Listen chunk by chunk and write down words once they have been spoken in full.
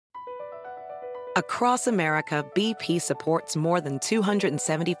Across America, BP supports more than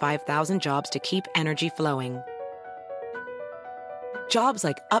 275,000 jobs to keep energy flowing. Jobs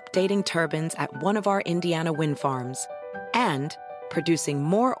like updating turbines at one of our Indiana wind farms and producing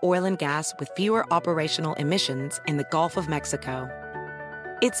more oil and gas with fewer operational emissions in the Gulf of Mexico.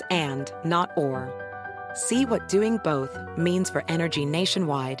 It's and, not or. See what doing both means for energy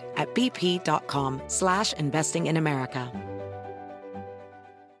nationwide at bp.com/investing in America.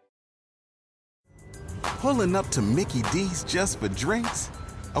 Pulling up to Mickey D's just for drinks?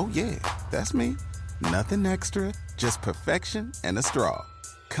 Oh yeah, that's me. Nothing extra, just perfection and a straw.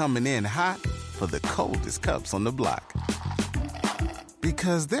 Coming in hot for the coldest cups on the block.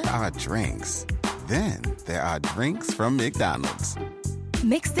 Because there are drinks. Then there are drinks from McDonald's.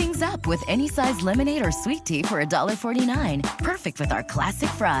 Mix things up with any size lemonade or sweet tea for $1.49. Perfect with our classic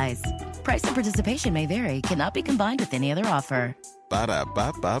fries. Price and participation may vary. Cannot be combined with any other offer.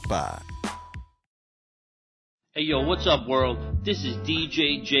 Ba-da-ba-ba-ba. Hey yo, what's up world? This is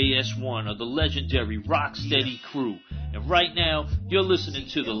DJ JS1 of the legendary Rocksteady crew. And right now, you're listening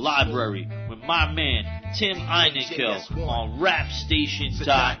to The Library with my man, Tim Einenkel on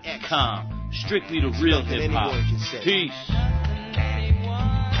rapstation.com. Strictly the real hip hop. Peace.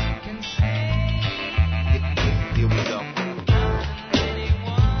 Here we go.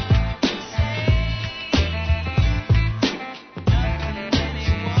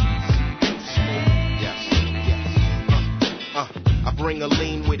 I bring a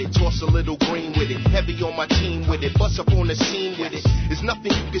lean with it, toss a little green with it, heavy on my team with it, bust up on the scene with it. There's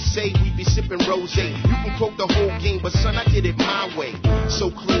nothing you can say, we be sipping rosé. You can quote the whole game, but son, I did it my way.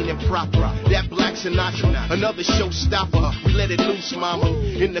 So clean and proper, that Black Sinatra, another showstopper. We let it loose, mama,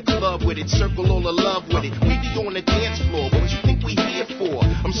 in the club with it, circle all the love with it. We be on the dance floor, what you think we here for?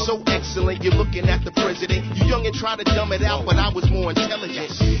 I'm so excellent, you're looking at the president. You young and try to dumb it out, but I was more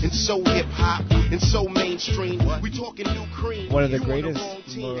intelligent. And so hip-hop, and so mainstream. We talking new cream. One of the greatest,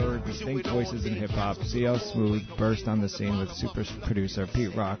 more distinct voices in hip-hop, CL Smooth burst on the scene with super producer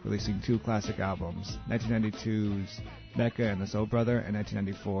Pete Rock, releasing two classic albums, 1992's Mecca and the Soul Brother, and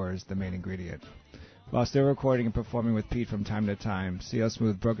 1994's The Main Ingredient. While still recording and performing with Pete from time to time, CL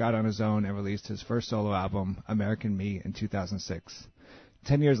Smooth broke out on his own and released his first solo album, American Me, in 2006.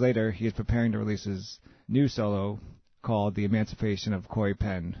 10 years later, he is preparing to release his new solo called The Emancipation of Corey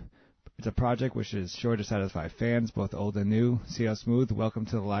Penn. It's a project which is sure to satisfy fans, both old and new. CL Smooth, welcome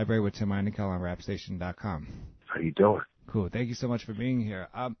to the library with Tim Einenkel on rapstation.com. How you doing? Cool. Thank you so much for being here.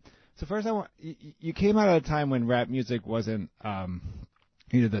 So first, you came out at a time when rap music wasn't,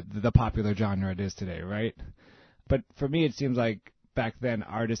 the popular genre it is today, right? But for me, it seems like back then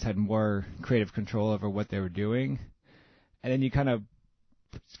artists had more creative control over what they were doing, and then you kind of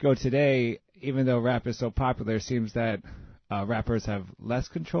go today. Even though rap is so popular, it seems that rappers have less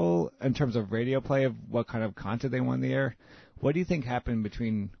control in terms of radio play of what kind of content they want in the air. What do you think happened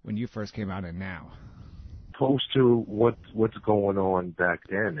between when you first came out and now? Opposed to what's going on back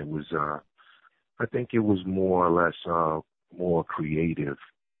then, it was I think it was more or less more creative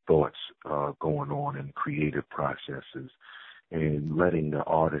thoughts going on and creative processes, and letting the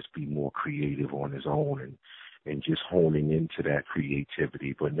artist be more creative on his own and just honing into that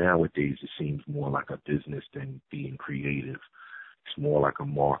creativity. But nowadays it seems more like a business than being creative. It's more like a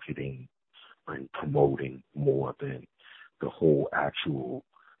marketing and promoting more than the whole actual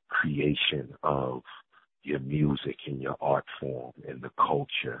creation of your music and your art form and the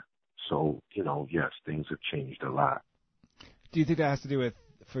culture. So, yes, things have changed a lot. Do you think that has to do with,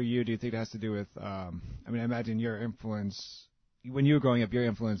 for you, do you think that has to do with, I imagine your influence, when you were growing up, your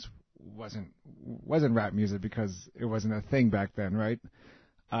influence wasn't rap music because it wasn't a thing back then, right?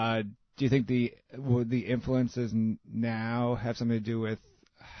 Do you think the influences now have something to do with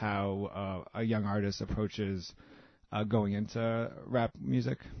how a young artist approaches going into rap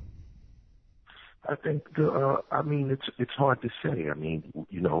music? I think it's hard to say.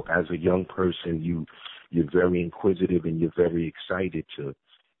 As a young person, you're very inquisitive and you're very excited to,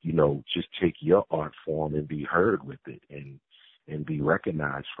 just take your art form and be heard with it and be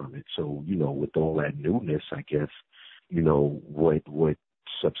recognized from it. So, with all that newness, I guess, what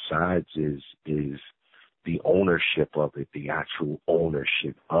subsides is the ownership of it, the actual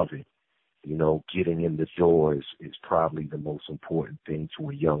ownership of it. Getting in the door is probably the most important thing to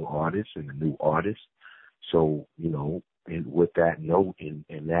a young artist and a new artist. So, and with that note and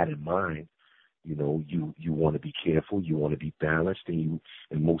that in mind, you want to be careful, you want to be balanced, and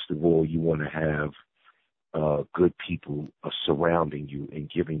most of all, you want to have good people surrounding you and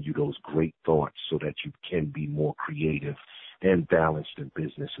giving you those great thoughts so that you can be more creative and balanced in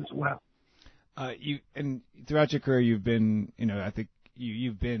business as well. And throughout your career, you've been, I think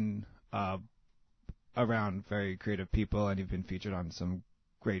you've been around very creative people, and you've been featured on some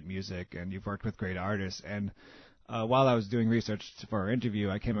great music, and you've worked with great artists. And while I was doing research for our interview,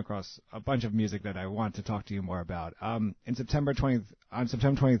 I came across a bunch of music that I want to talk to you more about. On September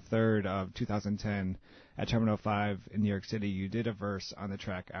 23rd of 2010, at Terminal 5 in New York City, you did a verse on the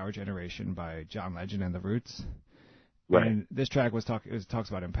track "Our Generation" by John Legend and the Roots. Right. And this track talks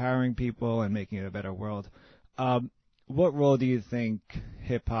about empowering people and making it a better world. What role do you think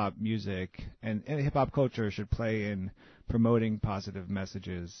hip-hop music and hip-hop culture should play in promoting positive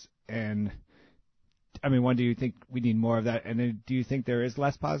messages? And, I mean, do you think we need more of that? And then do you think there is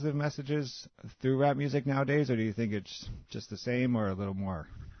less positive messages through rap music nowadays, or do you think it's just the same or a little more?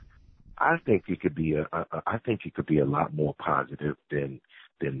 I think it could be a lot more positive than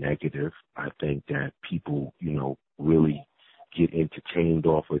negative. I think that people, really get entertained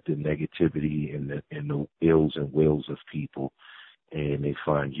off of the negativity and the ills and wills of people, and they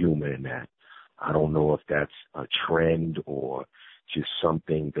find humor in that. I don't know if that's a trend or just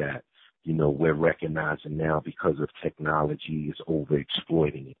something that, we're recognizing now because of technology is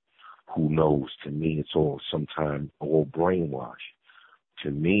overexploiting it. Who knows? To me, it's sometimes all brainwash.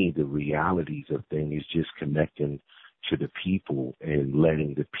 To me, the realities of things is just connecting to the people and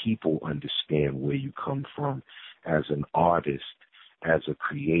letting the people understand where you come from as an artist, as a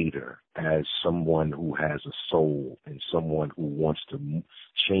creator, as someone who has a soul and someone who wants to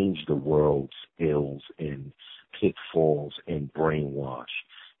change the world's ills and pitfalls and brainwash.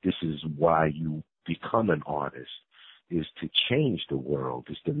 This is why you become an artist, is to change the world,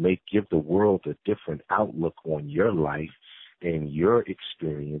 is to give the world a different outlook on your life and your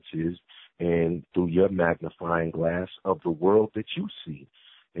experiences and through your magnifying glass of the world that you see.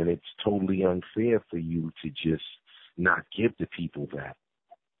 And it's totally unfair for you to just not give the people that,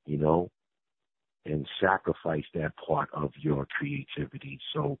 and sacrifice that part of your creativity.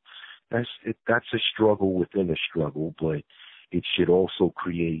 So that's a struggle within a struggle, but it should also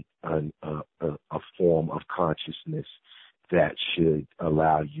create a form of consciousness that should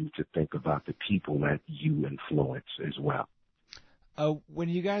allow you to think about the people that you influence as well. When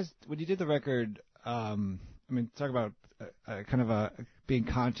you did the record, talk about being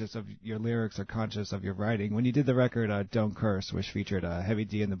conscious of your lyrics or conscious of your writing. When you did the record Don't Curse, which featured Heavy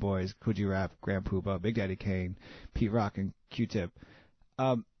D and the Boys, Cool G Rap, Grand Puba, Big Daddy Kane, Pete Rock, and Q-Tip,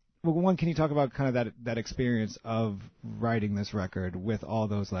 one, can you talk about kind of that experience of writing this record with all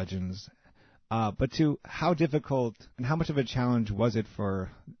those legends? But two, how difficult and how much of a challenge was it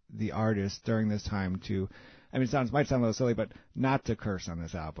for the artist during this time to, might sound a little silly, but not to curse on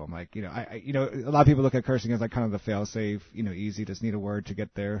this album? Like, a lot of people look at cursing as like kind of the fail-safe, easy, just need a word to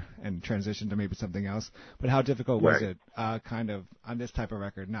get there and transition to maybe something else. But how difficult was it, kind of on this type of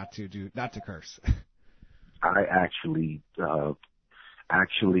record, not to curse? I actually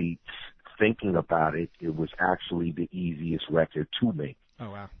thinking about it, it was actually the easiest record to make. Oh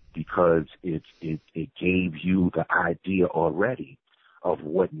wow! Because it gave you the idea already of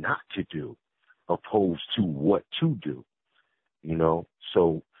what not to do, opposed to what to do.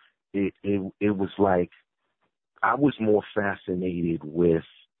 So it was like I was more fascinated with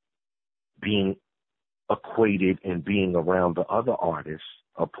being equated and being around the other artists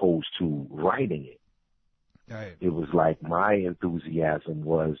opposed to writing it. Right. It was like my enthusiasm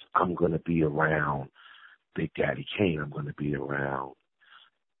was, I'm going to be around Big Daddy Kane. I'm going to be around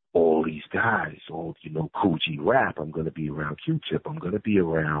all these guys, Cool G Rap. I'm going to be around Q-Tip. I'm going to be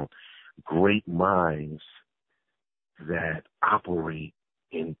around great minds that operate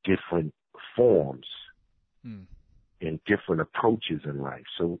in different forms, in different approaches in life.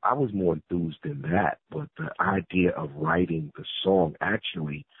 So I was more enthused in that. But the idea of writing the song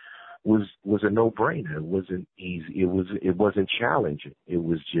actually was a no-brainer. It wasn't easy. It wasn't challenging. It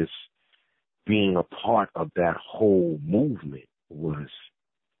was just being a part of that whole movement was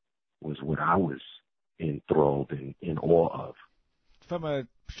what I was enthralled and in awe of. From a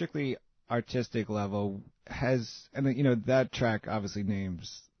strictly artistic level, that track obviously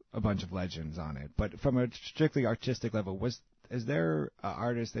names a bunch of legends on it, but from a strictly artistic level, is there an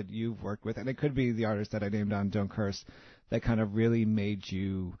artist that you've worked with, and it could be the artist that I named on Don't Curse, that kind of really made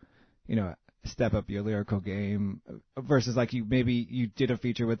you step up your lyrical game versus like you did a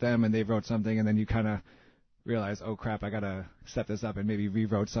feature with them and they wrote something and then you kind of realize, oh crap, I gotta step this up, and maybe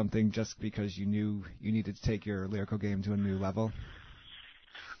rewrote something just because you knew you needed to take your lyrical game to a new level?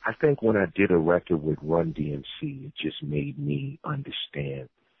 I think when I did a record with Run DMC, it just made me understand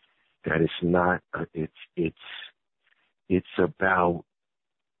that it's not, it's about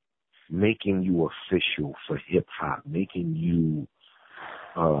making you official for hip hop, making you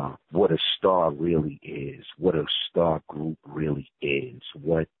what a star really is, what a star group really is,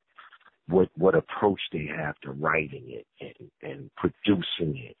 what approach after writing it and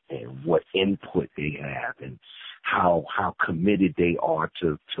producing it, and what input they have, and how committed they are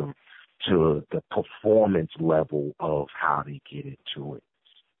to the performance level of how they get into it.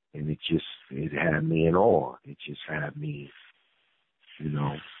 And it had me in awe. It just had me,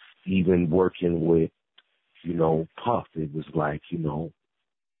 even working with, Puff, it was like,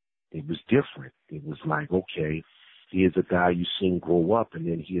 it was different. It was like, okay, here's a guy you seen grow up, and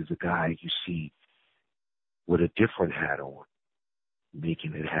then here's a guy you see with a different hat on,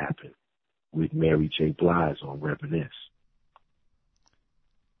 making it happen, with Mary J. Blige on Reminisce.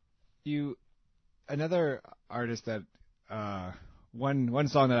 Another artist that, one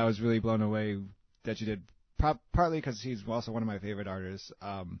song that I was really blown away that you did, partly because he's also one of my favorite artists,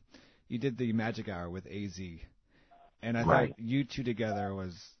 you did the Magic Hour with AZ, and I thought you two together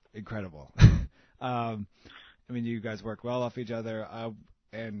was incredible. I mean, you guys work well off each other,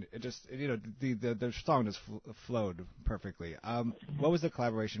 and it just, the song just flowed perfectly. What was the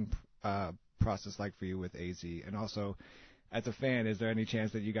collaboration process like for you with AZ? And also, as a fan, is there any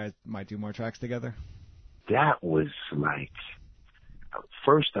chance that you guys might do more tracks together? That was like,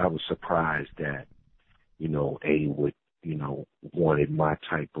 first I was surprised that, A would, wanted my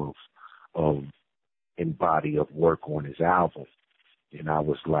type of body of work on his album. And I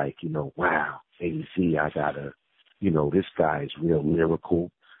was like, wow, AZ, I gotta, this guy is real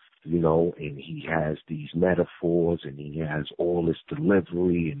lyrical, and he has these metaphors, and he has all this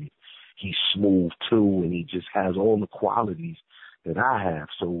delivery, and he's smooth too, and he just has all the qualities that I have.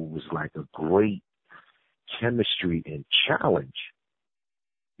 So it was like a great chemistry and challenge,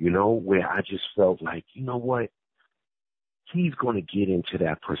 where I just felt like, what? He's going to get into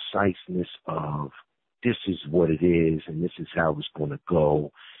that preciseness of this is what it is, and this is how it's going to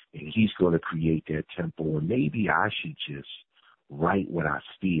go, and he's going to create that tempo, and maybe I should just write what I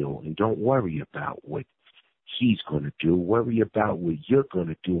feel and don't worry about what he's going to do. Worry about what you're going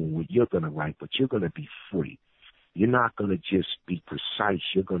to do and what you're going to write, but you're going to be free. You're not going to just be precise.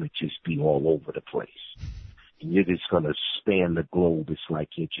 You're going to just be all over the place. And you're just going to span the globe. It's like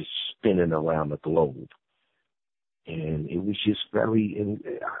you're just spinning around the globe. And it was just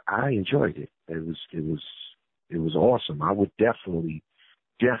I enjoyed it. It was awesome. I would definitely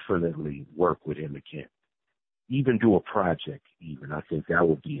work with him again. Even do a project even. I think that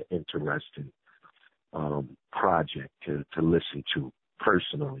would be an interesting project to listen to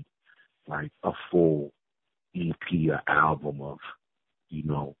personally, like a full EP or album of,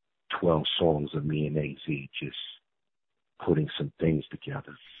 12 songs of me and AZ, just putting some things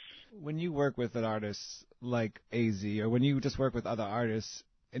together. When you work with an artist like AZ, or when you just work with other artists,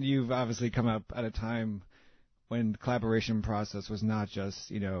 and you've obviously come up at a time when the collaboration process was not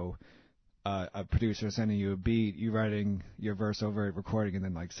just, a producer sending you a beat, you writing your verse over it, recording, and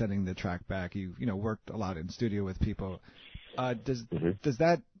then like sending the track back. You worked a lot in studio with people. Does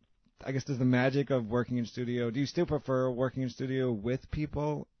that, I guess, does the magic of working in studio? Do you still prefer working in studio with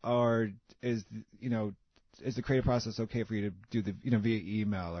people, or is the creative process okay for you to do the via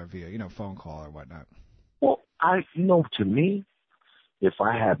email or via phone call or whatnot? Well, to me, if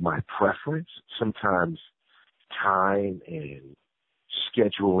I have my preference, sometimes time and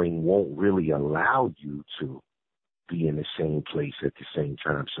scheduling won't really allow you to be in the same place at the same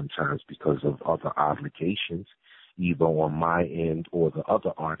time sometimes because of other obligations, either on my end or the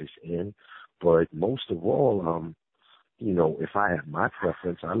other artist's end. But most of all, if I have my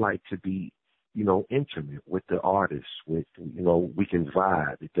preference, I like to be, intimate with the artist, with, we can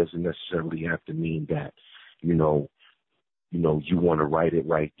vibe. It doesn't necessarily have to mean that, you want to write it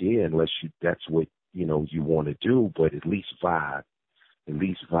right there unless that's what, you want to do, but at least vibe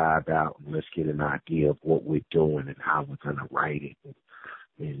out, and let's get an idea of what we're doing and how we're going to write it.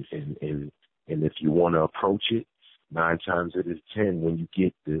 And if you want to approach it, 9 times out of 10, when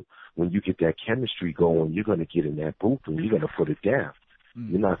you get that chemistry going, you're going to get in that booth and you're going to put it down.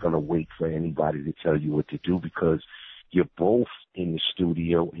 You're not going to wait for anybody to tell you what to do, because you're both in the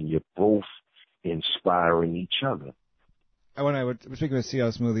studio and you're both inspiring each other. We're speaking with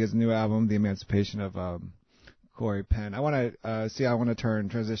CL Smooth. He has a new album, The Emancipation of Corey Penn. I want to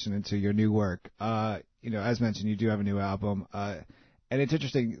transition into your new work. As mentioned, you do have a new album, and it's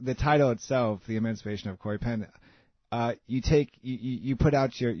interesting. The title itself, The Emancipation of Corey Penn. You put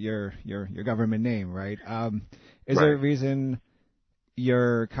out your government name, right? Is there a reason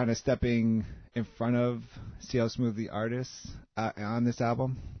you're kind of stepping in front of CL Smooth, the artist, on this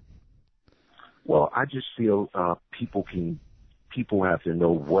album? Well, I just feel people have to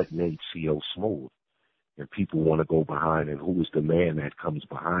know what made CL Smooth, and people want to go behind and who is the man that comes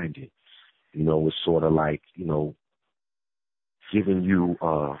behind it. It's sort of like, giving you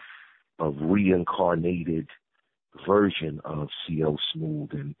a reincarnated version of C.L.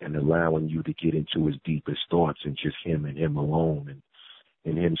 Smooth, and allowing you to get into his deepest thoughts, and just him and him alone,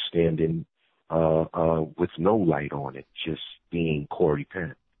 and him standing with no light on it, just being Corey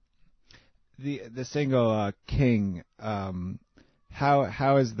Penn. The single King,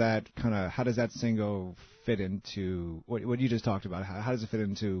 how is that how does that single fit into what you just talked about? How does it fit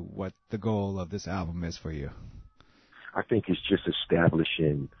into what the goal of this album is for you? I think it's just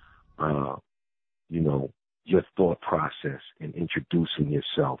establishing, your thought process and introducing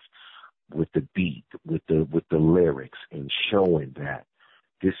yourself with the beat, with the lyrics, and showing that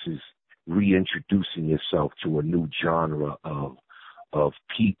this is reintroducing yourself to a new genre of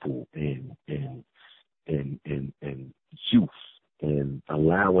people and youth, and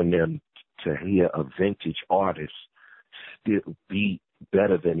allowing them to hear a vintage artist still be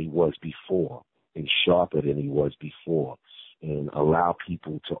better than he was before and sharper than he was before, and allow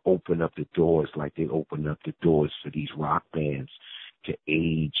people to open up the doors like they open up the doors for these rock bands to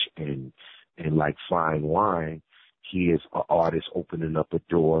age, and like fine wine, here's an artist opening up a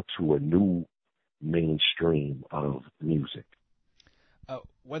door to a new mainstream of music.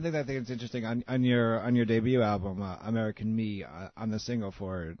 One thing that I think is interesting on your debut album, American Me, on the single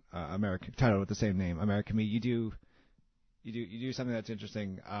for it, American title with the same name, American Me, you do something that's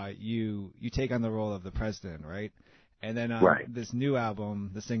interesting. You take on the role of the president, right? And then on this new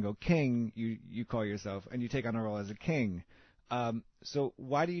album, the single King, you call yourself, and you take on a role as a king. So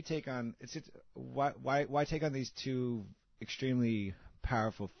why do you take on why take on these two extremely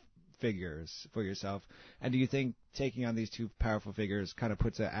powerful figures for yourself? And do you think taking on these two powerful figures kind of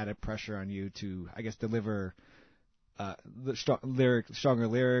puts an added pressure on you to, I guess, deliver stronger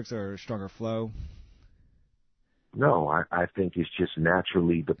lyrics or stronger flow? No, I think it's just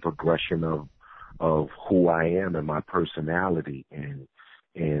naturally the progression of who I am and my personality, and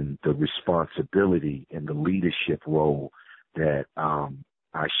the responsibility and the leadership role that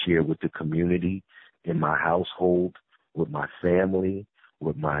I share with the community, in my household, with my family,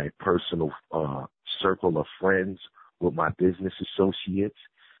 with my personal circle of friends, with my business associates.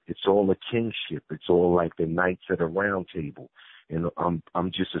 It's all a kingship. It's all like the knights at a round table, and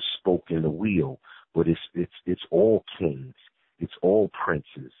I'm just a spoke in the wheel. But it's all kings. It's all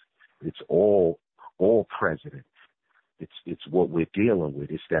princes. It's all presidents. It's what we're dealing with.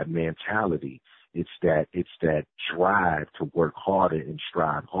 It's that mentality. It's that drive to work harder and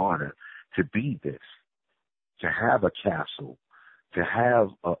strive harder to be this, to have a castle, to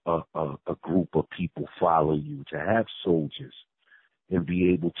have a group of people follow you, to have soldiers, and be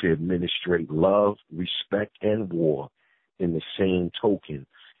able to administrate love, respect, and war in the same token.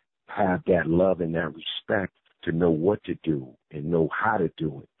 Have that love and that respect to know what to do and know how to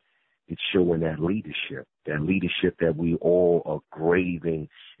do it. It's showing that leadership that we all are craving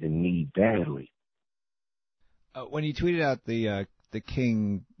and need badly. When you tweeted out the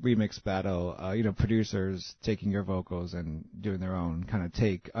King remix battle, producers taking your vocals and doing their own kind of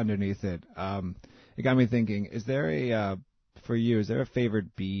take underneath it, it got me thinking, is there a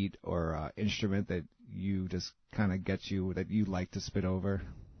favorite beat or instrument that you just kind of gets you, that you like to spit over?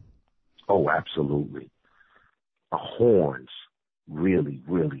 Oh, absolutely. Horns really,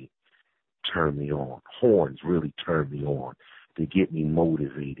 really turn me on. Horns really turn me on. They get me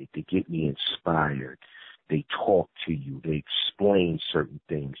motivated. They get me inspired. They talk to you. They explain certain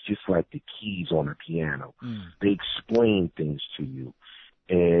things, just like the keys on a piano. They explain things to you,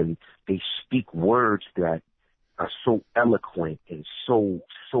 and they speak words that are so eloquent and so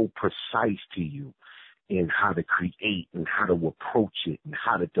precise to you in how to create and how to approach it and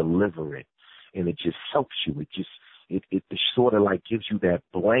how to deliver it. And it just helps you. It sort of like gives you that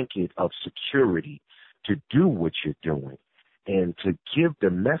blanket of security to do what you're doing and to give the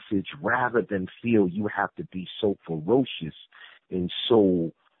message, rather than feel you have to be so ferocious and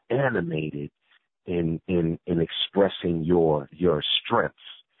so animated in expressing your strengths.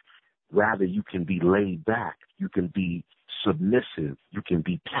 Rather, you can be laid back. You can be submissive. You can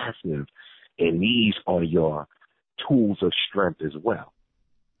be passive. And these are your tools of strength as well.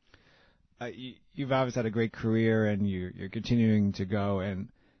 You've obviously had a great career, and you're continuing to go. And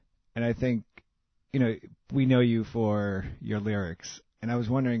I think, we know you for your lyrics. And I was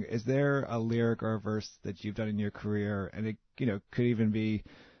wondering, is there a lyric or a verse that you've done in your career, and it could even be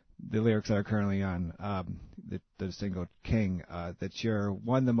the lyrics that are currently on the single King, that you're,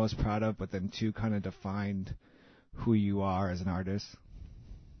 one, the most proud of, but then two, kind of defined who you are as an artist?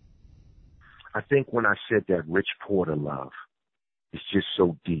 I think when I said that Rich Porter love, it's just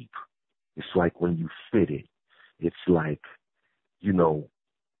so deep. It's like when you fit it, it's like,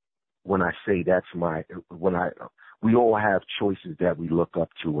 when I say that's when we all have choices that we look up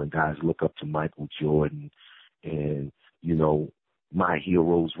to, and guys look up to Michael Jordan. And, you know, my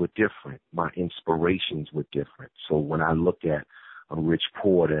heroes were different. My inspirations were different. So when I look at Rich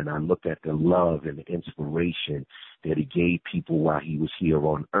Porter and I look at the love and the inspiration that he gave people while he was here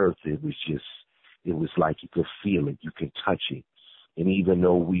on earth, it was like you could feel it, you can touch it. And even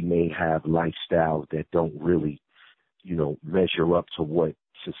though we may have lifestyles that don't really, you know, measure up to what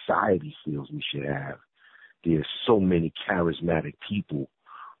society feels we should have, there's so many charismatic people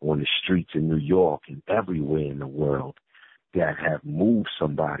on the streets in New York and everywhere in the world that have moved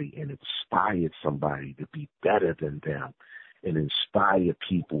somebody and inspired somebody to be better than them, and inspire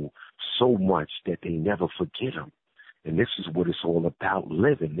people so much that they never forget them. And this is what it's all about,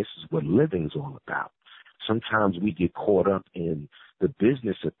 living. This is what living's all about. Sometimes we get caught up in the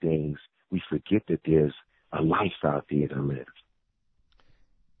business of things. We forget that there's a life out there to live.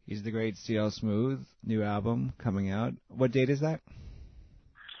 He's the great CL Smooth, new album coming out. What date is that?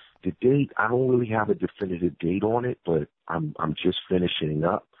 The date, I don't really have a definitive date on it, but I'm just finishing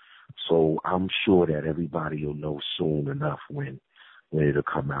up. So I'm sure that everybody will know soon enough when it'll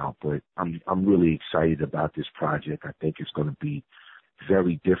come out. But I'm really excited about this project. I think it's going to be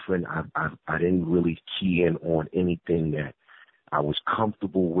very different. I didn't really key in on anything that I was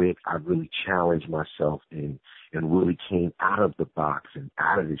comfortable with. I really challenged myself and really came out of the box and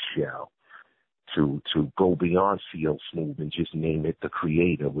out of the shell to go beyond CL Smooth and just name it The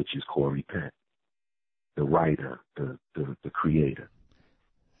Creator, which is Corey Penn, the writer, the creator.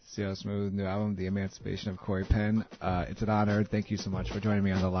 CL Smooth, new album, The Emancipation of Corey Penn. It's an honor. Thank you so much for joining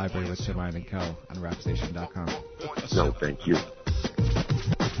me on The Library with Tim Ine & Co. on rapstation.com. No, thank you.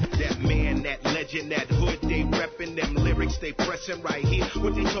 That man, that legend, that hood, they reppin', them lyrics they pressin' right here.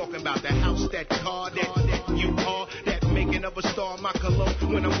 What they talking about? The house, that car, that you are, that making of a star, my cologne.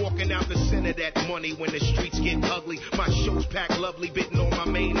 When I'm walking out the center, that money, when the streets get ugly, my shows pack lovely, bitten on my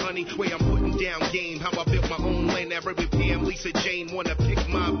main honey. Way I'm putting down game, how I built my own lane. Every PM, Lisa Jane, wanna pick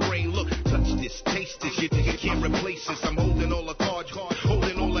my brain. Look, touch this, taste this, you can't replace this. I'm holding all the cards,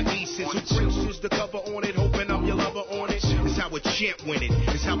 holding all the aces. Who graces the cover on it, hoping I'm your lover on it. It's how a champ win it,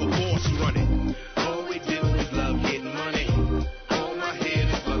 it's how a boss run it. All we do is love getting money. All my head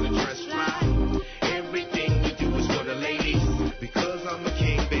is for the dress fly. Everything we do is for the ladies. Because I'm a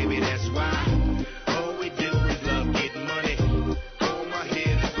king, baby, that's why. All we do is love getting money. All my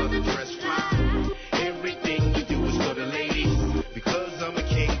head is for the dress fly. Everything we do is for the ladies. Because I'm a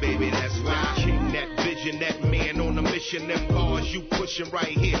king, baby, that's why. King, that vision, that man on a mission, them bars you pushing right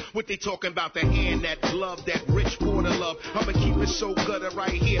here. What they talking about, the hand, that glove, that Rich Porter love. I'ma keep it so gutter right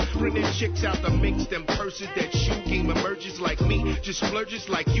here. Bring them chicks out the minks, them purses, that shoe game emerges like me, just splurges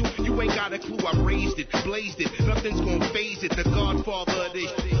like you. You ain't got a clue, I raised it, blazed it. Nothing's gonna phase it, the godfather of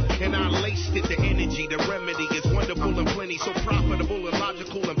this. And I laced it, the energy, the remedy is wonderful and plenty. So profitable and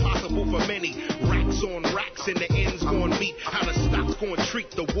logical and possible for many. Racks on racks and the ends gonna meet. How the stock's gonna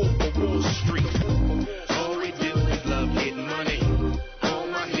treat the wolf of Wall Street. All we do is love getting money. All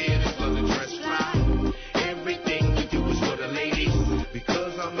my head is for the dress fly. Everything we do is for the ladies.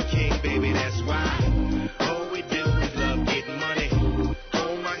 Because I'm a king, baby, that's why. All we do is love getting money.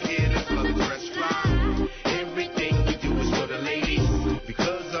 All my head is for the dress fly. Everything we do is for the ladies.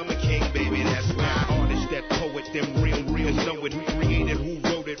 Because I'm a king, baby, that's why. Artist, that poet, them real know it. Who created, who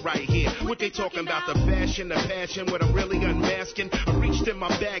wrote it right here. What they talking about, the fashion, the passion, what I'm really unmasking. I reached in my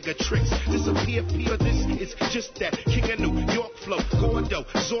bag of tricks. Disappear, for this is just that King of New York flow. Gordo,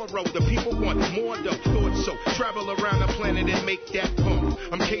 Zorro, the people want more though. Thought so. Travel around the planet and make that pump.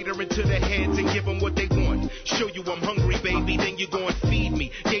 I'm catering to the heads and give them what they want. Show you I'm hungry, baby, then you gon' feed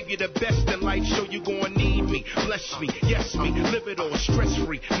me. Gave you the best in life, show you gon' need me. Bless me, yes me, live it all stress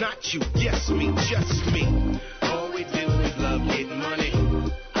free. Not you, yes me, just me. All we do is love getting money.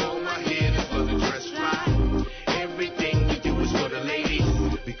 All my head is for the dress fly. Everything we do is for the ladies.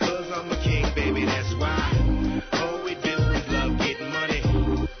 Because I'm a king, baby, that's why. All we do is love getting money.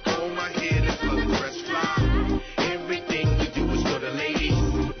 All my head is for the dress fly. Everything we do is for the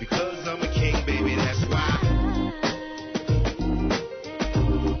ladies. Because I'm a king, baby, that's why.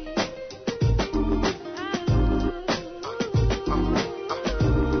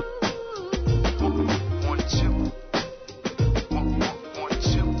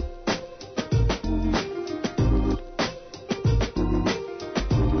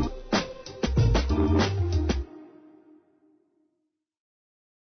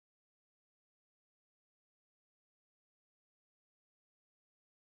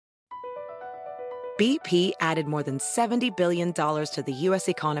 BP added more than $70 billion to the U.S.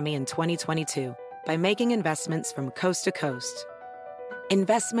 economy in 2022 by making investments from coast to coast.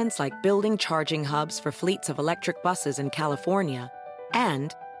 investments like building charging hubs for fleets of electric buses in California,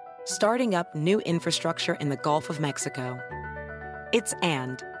 and starting up new infrastructure in the Gulf of Mexico. It's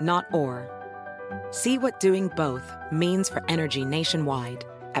and, not or. See what doing both means for energy nationwide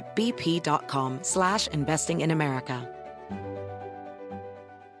at bp.com/investing in America.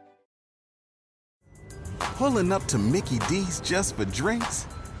 Pulling up to Mickey D's just for drinks?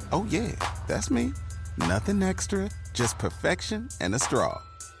 Oh yeah, that's me. Nothing extra, just perfection and a straw.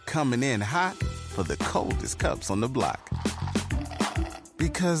 Coming in hot for the coldest cups on the block.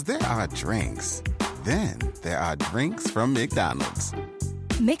 Because there are drinks. Then there are drinks from McDonald's.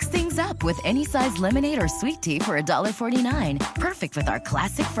 Mix things up with any size lemonade or sweet tea for $1.49. Perfect with our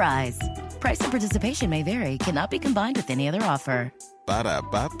classic fries. Price and participation may vary. Cannot be combined with any other offer.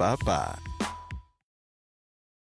 Ba-da-ba-ba-ba.